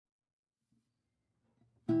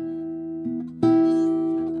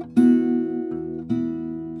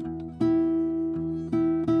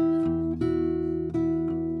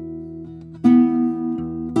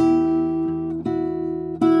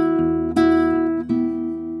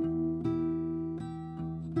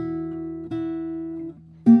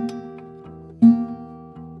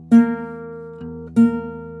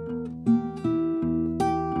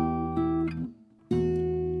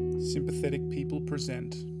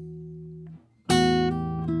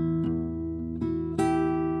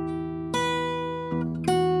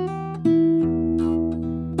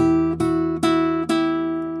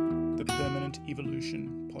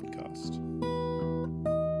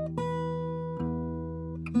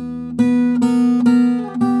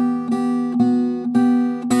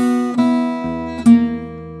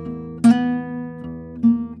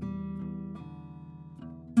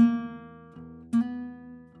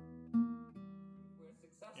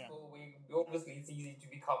successful, obviously it's easy to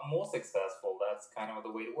become more successful. That's kind of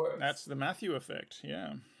the way it works. That's the Matthew effect,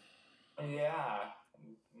 yeah. Yeah.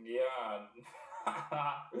 Yeah.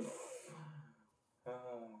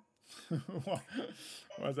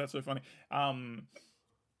 Why is that so funny?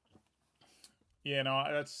 Yeah,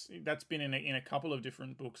 no, that's been in a couple of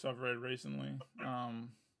different books I've read recently.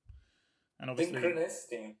 And obviously,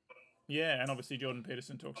 Synchronicity. yeah, and obviously Jordan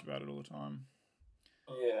Peterson talks about it all the time.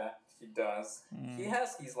 Yeah, he does. He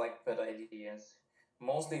has these like pet ideas.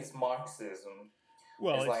 Mostly it's Marxism.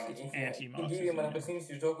 Well, it's like it's if anti-Marxism. you give him an opportunity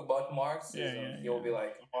to talk about Marxism, he'll be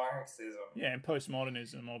like Marxism. Yeah, and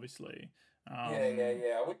postmodernism, obviously.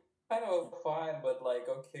 Yeah. We kind of fine, but like,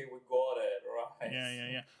 okay, we got it, right?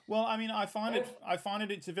 Yeah. Well, I mean, I find it.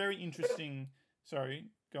 It's a very interesting. Sorry,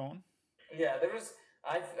 go on. Yeah,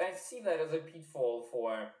 I see that as a pitfall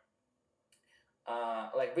for.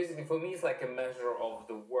 Like basically for me, it's like a measure of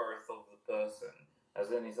the worth of the person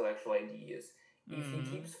as in intellectual ideas. If he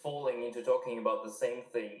keeps falling into talking about the same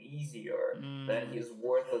thing easier, then his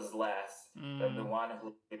worth is less than the one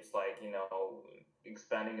who keeps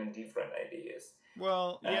expanding on different ideas.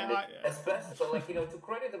 Well, especially so to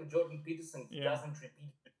credit of Jordan Peterson, he doesn't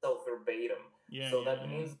repeat himself verbatim. That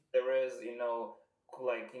means there is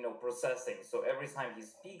processing. So every time he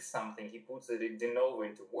speaks something, he puts it de novo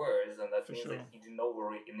into words, and that means that he de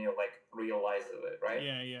novo realizes it, right?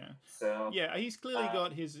 Yeah. So yeah, he's clearly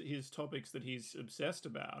got his topics that he's obsessed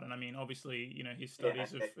about, and I mean, obviously, his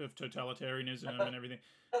studies of totalitarianism and everything.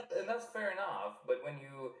 And that's fair enough. But when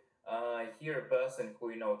you hear a person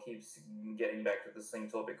who keeps getting back to the same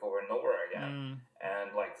topic over and over again,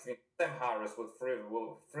 and like Sam Harris with free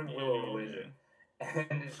will religion.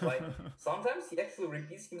 And it's like sometimes he actually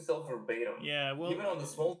repeats himself verbatim. Yeah, well, even on the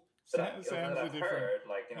small that I've heard,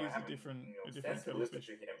 he's a different listen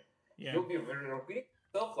to him. Yeah, he'll be repeating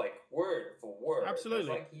himself like word for word.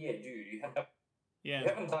 Absolutely. It's like, yeah, dude, you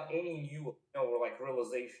haven't done any new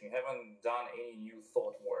realization. You haven't done any new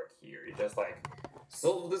thought work here. You just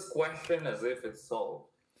solve this question as if it's solved.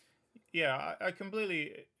 Yeah, I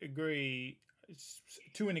completely agree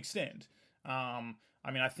to an extent. I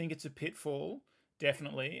mean, I think it's a pitfall.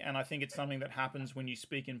 Definitely, and I think it's something that happens when you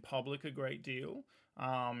speak in public a great deal.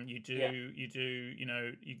 You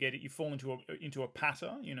fall into a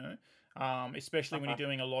patter, especially when you're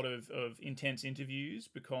doing a lot of intense interviews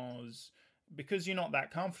because you're not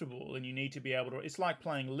that comfortable and you need to be able to. It's like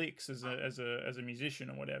playing licks as a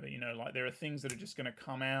musician or whatever. Like there are things that are just going to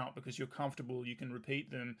come out because you're comfortable. You can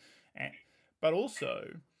repeat them, but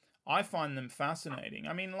also I find them fascinating.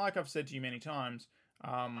 I mean, like I've said to you many times.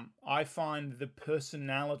 I find the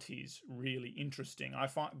personalities really interesting.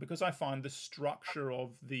 Because I find the structure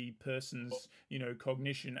of the person's,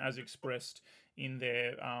 cognition as expressed in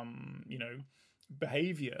their,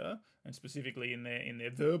 behavior, and specifically in their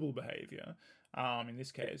verbal behavior. In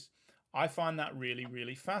this case, I find that really,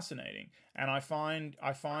 really fascinating. And I find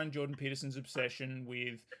Jordan Peterson's obsession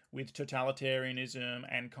with totalitarianism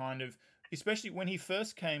and kind of. Especially when he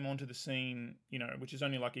first came onto the scene, which is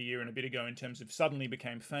only like a year and a bit ago in terms of suddenly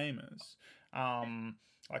became famous,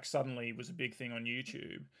 suddenly was a big thing on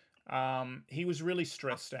YouTube. He was really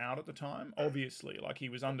stressed out at the time, obviously. Like he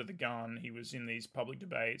was under the gun, he was in these public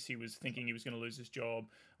debates, he was thinking he was going to lose his job.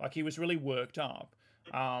 Like he was really worked up.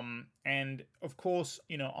 And of course,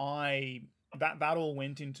 that all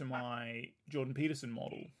went into my Jordan Peterson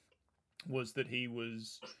model. Was that he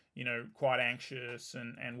was, quite anxious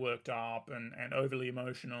and worked up and overly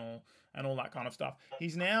emotional and all that kind of stuff.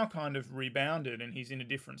 He's now kind of rebounded and he's in a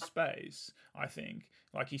different space, I think.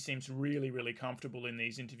 Like he seems really, really comfortable in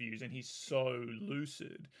these interviews and he's so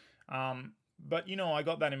lucid. But, I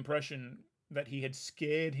got that impression that he had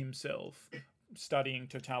scared himself studying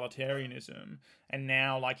totalitarianism and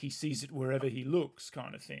now he sees it wherever he looks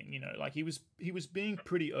kind of thing, he was being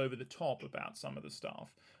pretty over the top about some of the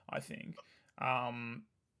stuff, I think.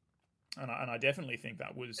 And I definitely think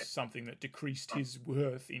that was something that decreased his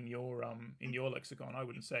worth in your lexicon. I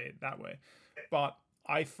wouldn't say it that way, but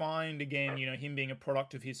I find again, him being a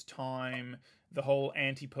product of his time, the whole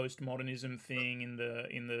anti-postmodernism thing in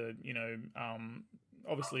the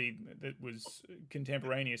obviously that was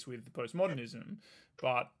contemporaneous with postmodernism,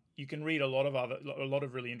 but you can read a lot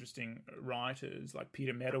of really interesting writers like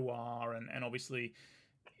Peter Medawar and obviously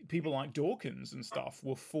people like Dawkins and stuff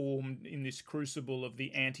were formed in this crucible of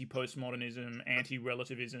the anti-postmodernism,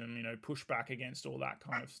 anti-relativism, pushback against all that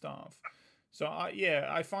kind of stuff. So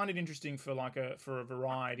I find it interesting for a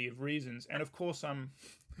variety of reasons, and of course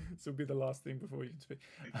this will be the last thing before you can speak.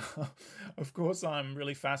 Of course, I'm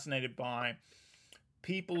really fascinated by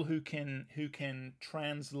people who can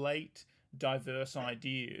translate diverse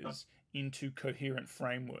ideas into coherent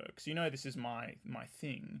frameworks. You know, this is my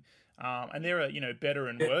thing, and there are better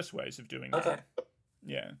and worse ways of doing that.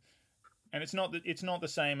 Yeah, and it's not the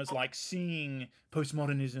same as like seeing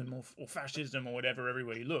postmodernism or fascism or whatever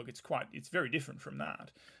everywhere you look. It's very different from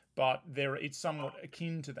that, but it's somewhat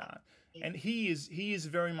akin to that. And he is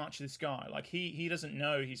very much this guy. Like he doesn't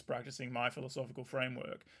know he's practicing my philosophical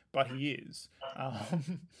framework, but he is,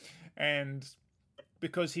 and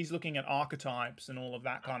because he's looking at archetypes and all of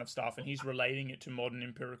that kind of stuff, and he's relating it to modern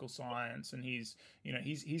empirical science, and he's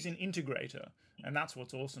an integrator, and that's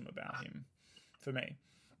what's awesome about him, for me.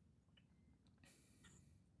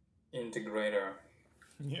 Integrator.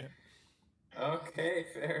 Yeah. Okay,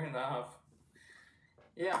 fair enough.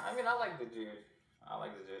 Yeah, I mean, I like the dude,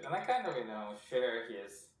 and I kind of share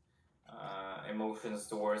his emotions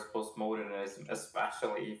towards postmodernism,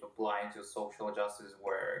 especially if applying to social justice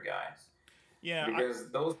warrior guys. Yeah,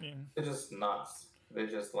 because they're just nuts. They're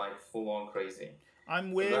just like full on crazy.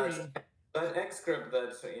 I'm wary. That excerpt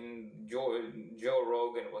that in Joe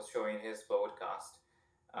Rogan was showing his podcast.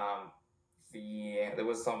 There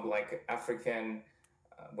was some like African,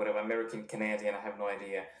 whatever, American Canadian, I have no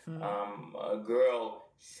idea. A girl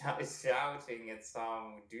shouting at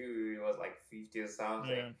some dude who was like 50 or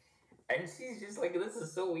something. Yeah. And she's just like, this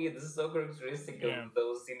is so weird. This is so characteristic of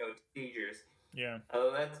those, teenagers. Yeah.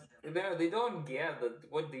 They don't get that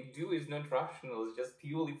what they do is not rational. It's just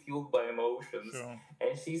purely fueled by emotions. Sure.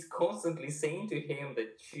 And she's constantly saying to him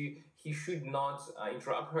that he should not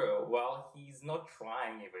interrupt her while he's not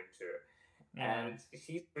trying even to. And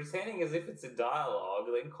she's pretending as if it's a dialogue,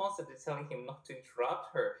 then constantly telling him not to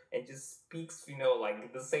interrupt her, and just speaks,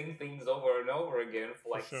 like the same things over and over again for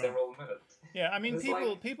like several minutes. Yeah, I mean,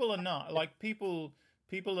 people are not like people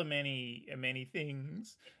are many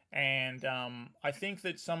things, and I think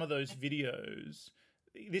that some of those videos,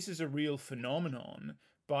 this is a real phenomenon.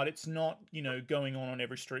 But it's not, going on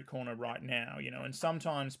every street corner right now, and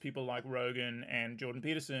sometimes people like Rogan and Jordan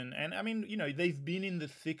Peterson, and I mean, they've been in the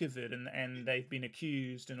thick of it and they've been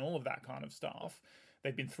accused and all of that kind of stuff.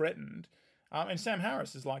 They've been threatened. And Sam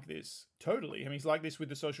Harris is like this, totally. I mean, he's like this with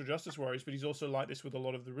the social justice warriors, but he's also like this with a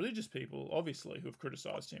lot of the religious people, obviously, who have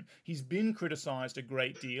criticized him. He's been criticized a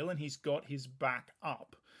great deal and he's got his back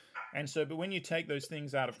up. And so, but when you take those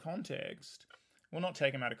things out of context... Well, not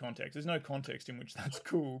take them out of context. There's no context in which that's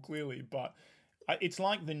cool, clearly. But it's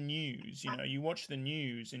like the news. You watch the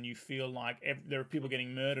news and you feel like there are people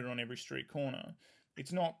getting murdered on every street corner.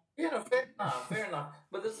 It's not... Yeah, no, fair enough.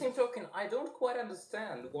 But the same token, I don't quite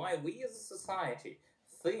understand why we as a society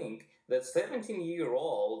think that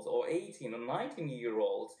 17-year-olds or 18 or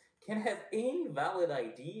 19-year-olds can have any valid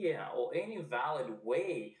idea or any valid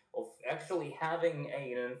way of actually having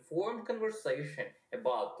an informed conversation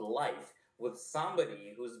about life with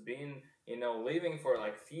somebody who's been, living for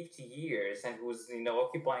like 50 years and who's,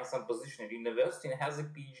 occupying some position at university and has a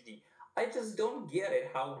PhD. I just don't get it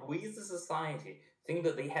how we as a society think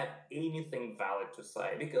that they have anything valid to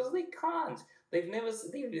say, because they can't. They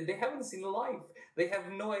haven't seen life. They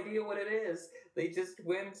have no idea what it is. They just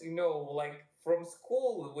went, like from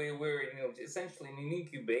school where we're, essentially in an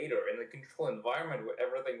incubator in a controlled environment where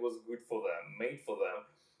everything was good for them, made for them.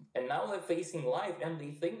 And now they're facing life and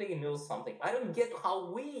they think they know something. I don't get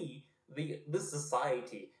how the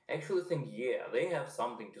society, actually think, yeah, they have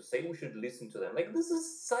something to say, we should listen to them. Like, this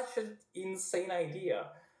is such an insane idea.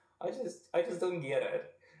 I just don't get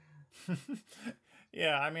it.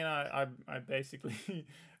 Yeah, I mean, I basically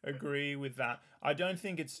agree with that. I don't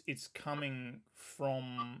think it's coming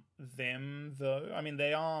from them, though. I mean,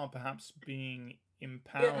 they are perhaps being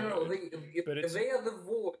empowered. Yeah, no, they are the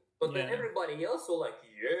voice. But then everybody else will like,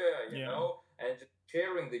 you know, and just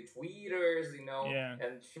sharing the tweeters, and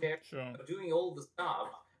doing all the stuff.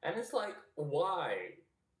 And it's like, why?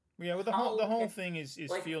 Yeah, well, the whole thing is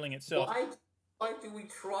like, fueling itself. Why do we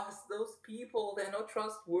trust those people? They're not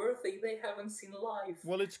trustworthy. They haven't seen life.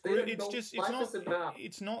 Well, it's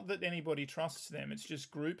not that anybody trusts them. It's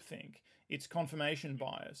just groupthink. It's confirmation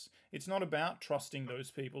bias. It's not about trusting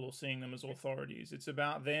those people or seeing them as authorities. It's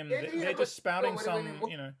about them. They're just spouting when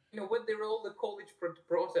there are all the college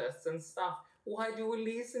protests and stuff, why do we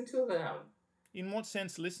listen to them? In what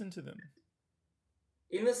sense listen to them?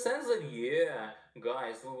 In the sense that,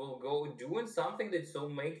 guys, we will go doing something that will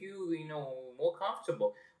make you, more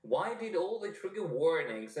comfortable. Why did all the trigger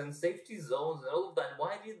warnings and safety zones and all of that,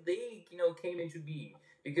 why did they, came into being?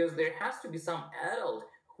 Because there has to be some adult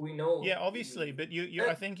who know. Yeah, obviously, but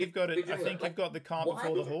I think you've got it. I think you've got the cart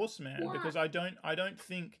before the horse, man. Because I don't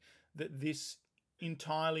think that this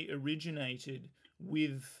entirely originated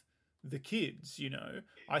with the kids.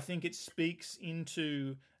 I think it speaks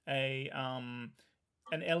into a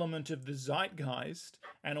an element of the zeitgeist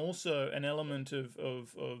and also an element of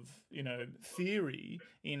theory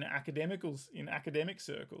in academic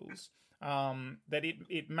circles, that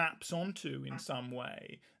it maps onto in some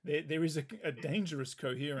way. There is a dangerous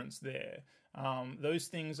coherence there. Those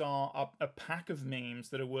things are a pack of memes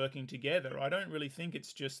that are working together. I don't really think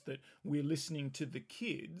it's just that we're listening to the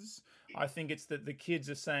kids. I think it's that the kids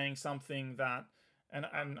are saying something that, and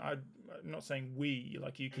I'm not saying we,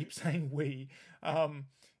 like you keep saying we.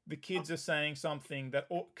 The kids are saying something that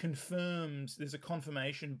confirms, there's a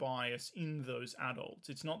confirmation bias in those adults.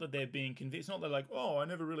 It's not that they're being convinced. It's not that like, oh, I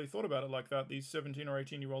never really thought about it like that. These 17 or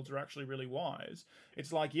 18-year-olds are actually really wise.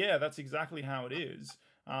 It's like, yeah, that's exactly how it is.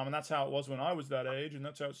 And that's how it was when I was that age. And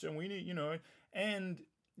that's how it's, and we need, and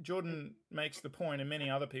Jordan makes the point, and many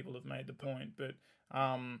other people have made the point, but,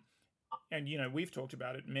 and, we've talked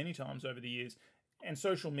about it many times over the years. And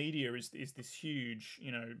social media is this huge,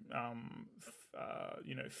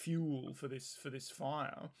 fuel for this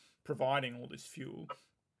fire, providing all this fuel.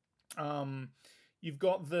 You've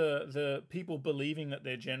got the people believing that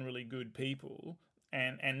they're generally good people,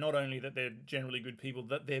 and not only that they're generally good people,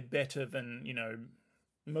 that they're better than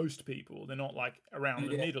most people. They're not like around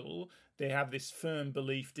the middle. They have this firm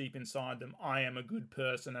belief deep inside them, I am a good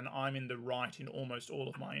person and I'm in the right in almost all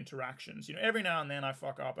of my interactions. Every now and then I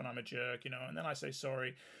fuck up and I'm a jerk, and then I say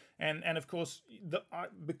sorry. And of course,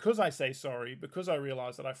 because I say sorry, because I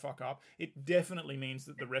realize that I fuck up, it definitely means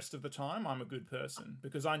that the rest of the time I'm a good person,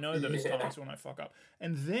 because I know those times when I fuck up.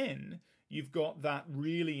 And then you've got that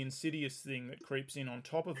really insidious thing that creeps in on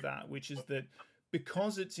top of that, which is that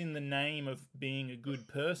because it's in the name of being a good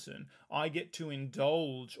person, I get to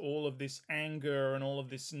indulge all of this anger and all of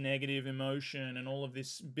this negative emotion and all of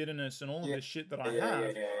this bitterness and all of this shit that I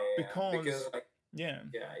have because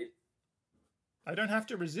I don't have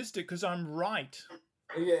to resist it because I'm right.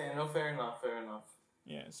 Yeah, no, fair enough.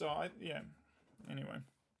 Yeah, so anyway.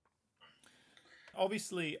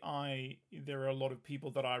 Obviously, there are a lot of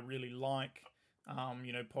people that I really like,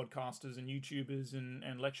 podcasters and YouTubers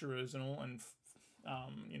and lecturers and all, and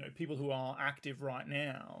people who are active right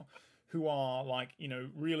now, who are like,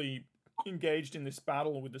 really engaged in this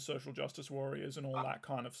battle with the social justice warriors and all that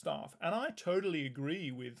kind of stuff. And I totally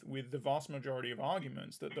agree with the vast majority of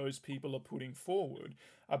arguments that those people are putting forward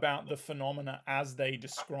about the phenomena as they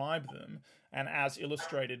describe them and as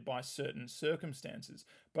illustrated by certain circumstances.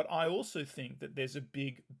 But I also think that there's a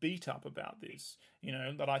big beat up about this,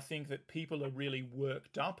 that I think that people are really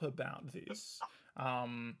worked up about this,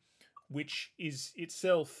 which is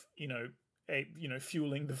itself,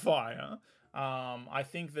 fueling the fire. I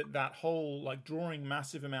think that whole like drawing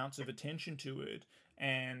massive amounts of attention to it,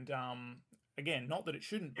 and again, not that it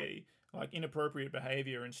shouldn't be, like inappropriate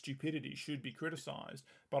behavior and stupidity should be criticized,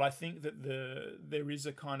 but I think that there is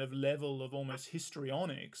a kind of level of almost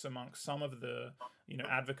histrionics amongst some of the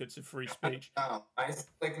advocates of free speech.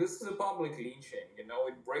 This is a public lynching.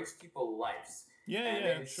 It breaks people's lives.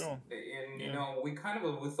 Sure. And we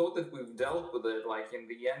thought that we've dealt with it like in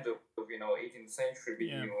the end of 18th century,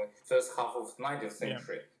 beginning first half of 19th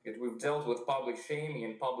century. That we've dealt with public shaming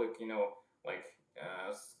and public,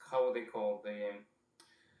 how they call the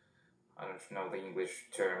I don't know the English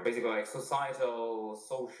term. Basically, like societal,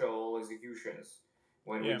 social executions.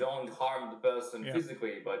 When we don't harm the person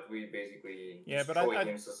physically, but we basically destroy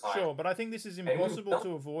him society. Sure, but I think this is impossible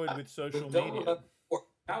to avoid with social media.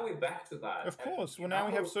 Now we're back to that. Of course. Well, now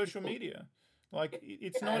we have social media. Like,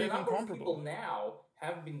 it's not even comparable. People now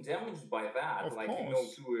have been damaged by that, of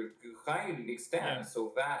course. To a high extent.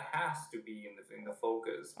 So that has to be in the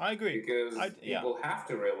focus. I agree. Because people have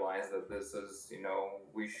to realize that this is,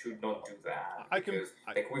 we should not do that.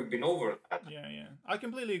 We've been over that. Yeah. I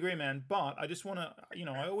completely agree, man. But I just want to,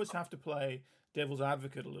 I always have to play devil's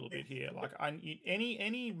advocate a little bit here. Like,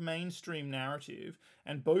 any mainstream narrative,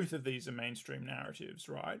 and both of these are mainstream narratives,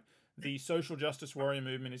 right? The social justice warrior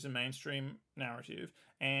movement is a mainstream narrative,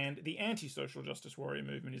 and the anti-social justice warrior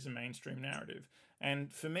movement is a mainstream narrative.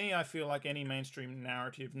 And for me, I feel like any mainstream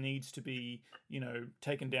narrative needs to be,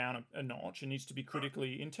 taken down a notch and needs to be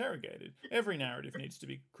critically interrogated. Every narrative needs to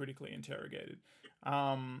be critically interrogated.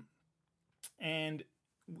 And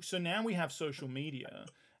so now we have social media.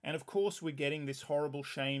 And of course, we're getting this horrible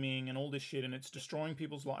shaming and all this shit, and it's destroying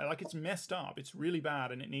people's lives. Like, it's messed up. It's really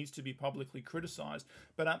bad, and it needs to be publicly criticized.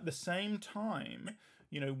 But at the same time,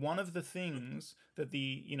 one of the things that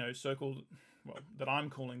the, so-called, that I'm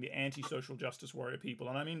calling the anti-social justice warrior people,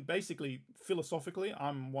 and I mean, basically, philosophically,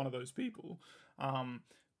 I'm one of those people,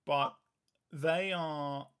 but they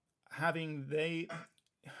are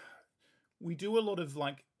we do a lot of,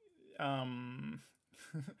 like, trying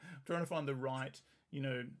to find the right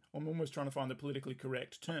I'm almost trying to find the politically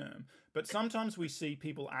correct term, but sometimes we see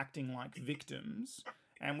people acting like victims,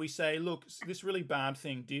 and we say, look, this really bad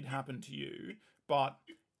thing did happen to you, but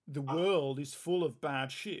the world is full of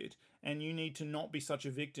bad shit, and you need to not be such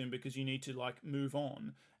a victim because you need to move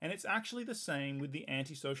on. And it's actually the same with the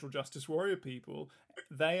anti-social justice warrior people.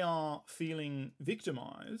 They are feeling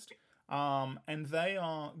victimized, and they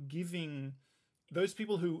are giving those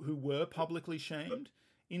people who were publicly shamed,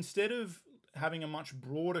 instead of having a much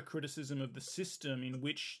broader criticism of the system in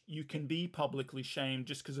which you can be publicly shamed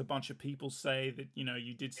just because a bunch of people say that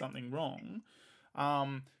you did something wrong.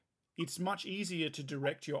 It's much easier to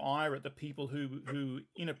direct your ire at the people who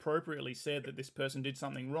inappropriately said that this person did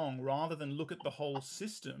something wrong, rather than look at the whole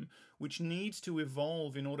system, which needs to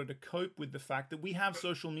evolve in order to cope with the fact that we have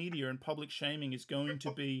social media and public shaming is going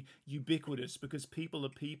to be ubiquitous because people are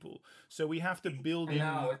people. So we have to build in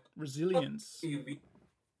resilience.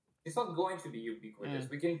 It's not going to be ubiquitous.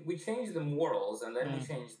 We change the morals, and then we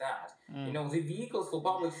change that. The vehicles for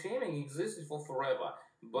public shaming existed for forever,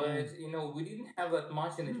 but we didn't have that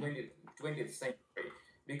much in the 20th century,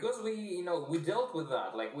 because we dealt with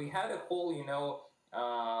that. Like, we had a whole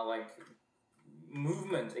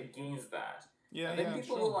movement against that. And then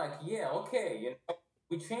people were like, yeah, okay,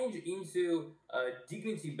 we changed into a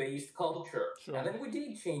dignity-based culture. And then we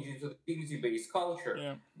did change into the dignity-based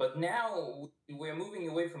culture. But now we're moving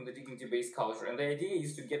away from the dignity-based culture. And the idea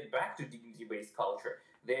is to get back to dignity-based culture.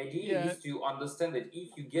 The idea is to understand that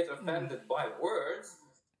if you get offended by words,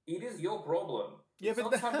 it is your problem. Yeah, it's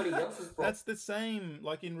not somebody else's problem. That's the same,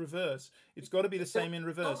 like in reverse. It's got to be the same in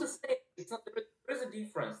reverse. It's not the same. It's not. There is a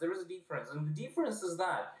difference. There is a difference, and the difference is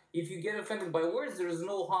that if you get offended by words, there is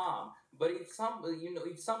no harm. But if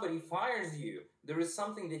somebody fires you, there is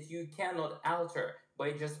something that you cannot alter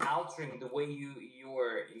by just altering the way you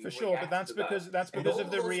for sure. But that's because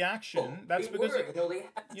of the reaction. That's because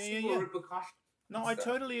they have repercussions. No, I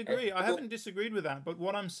totally agree. I haven't disagreed with that. But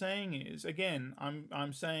what I'm saying is, again,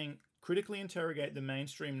 I'm saying critically interrogate the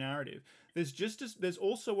mainstream narrative. There's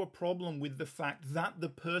also a problem with the fact that the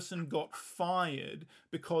person got fired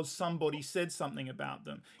because somebody said something about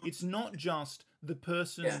them. It's not just the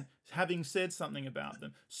person having said something about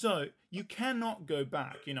them. So you cannot go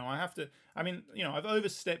back. I've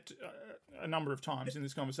overstepped a number of times in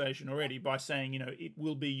this conversation already by saying, it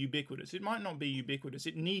will be ubiquitous. It might not be ubiquitous.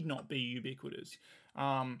 It need not be ubiquitous.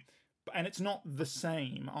 And it's not the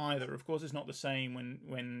same either. Of course, it's not the same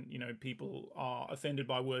when people are offended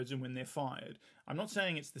by words and when they're fired. I'm not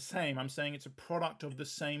saying it's the same. I'm saying it's a product of the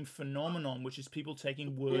same phenomenon, which is people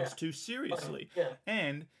taking words too seriously.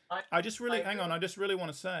 And I just really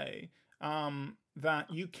want to say that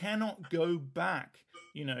you cannot go back.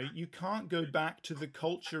 You can't go back to the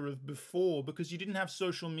culture of before because you didn't have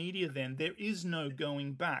social media then. There is no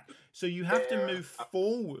going back. So you have to move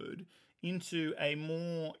forward into a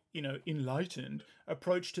more, enlightened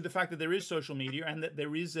approach to the fact that there is social media and that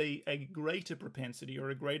there is a greater propensity or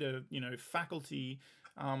a greater, faculty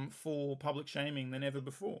for public shaming than ever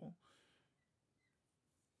before.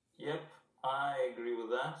 Yep, I agree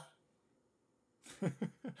with that.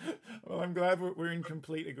 Well, I'm glad we're in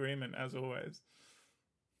complete agreement, as always.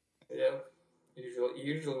 Yep,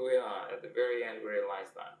 usually we are. At the very end, we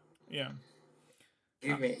realize that. Yeah.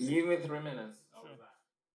 Give me 3 minutes. Sure.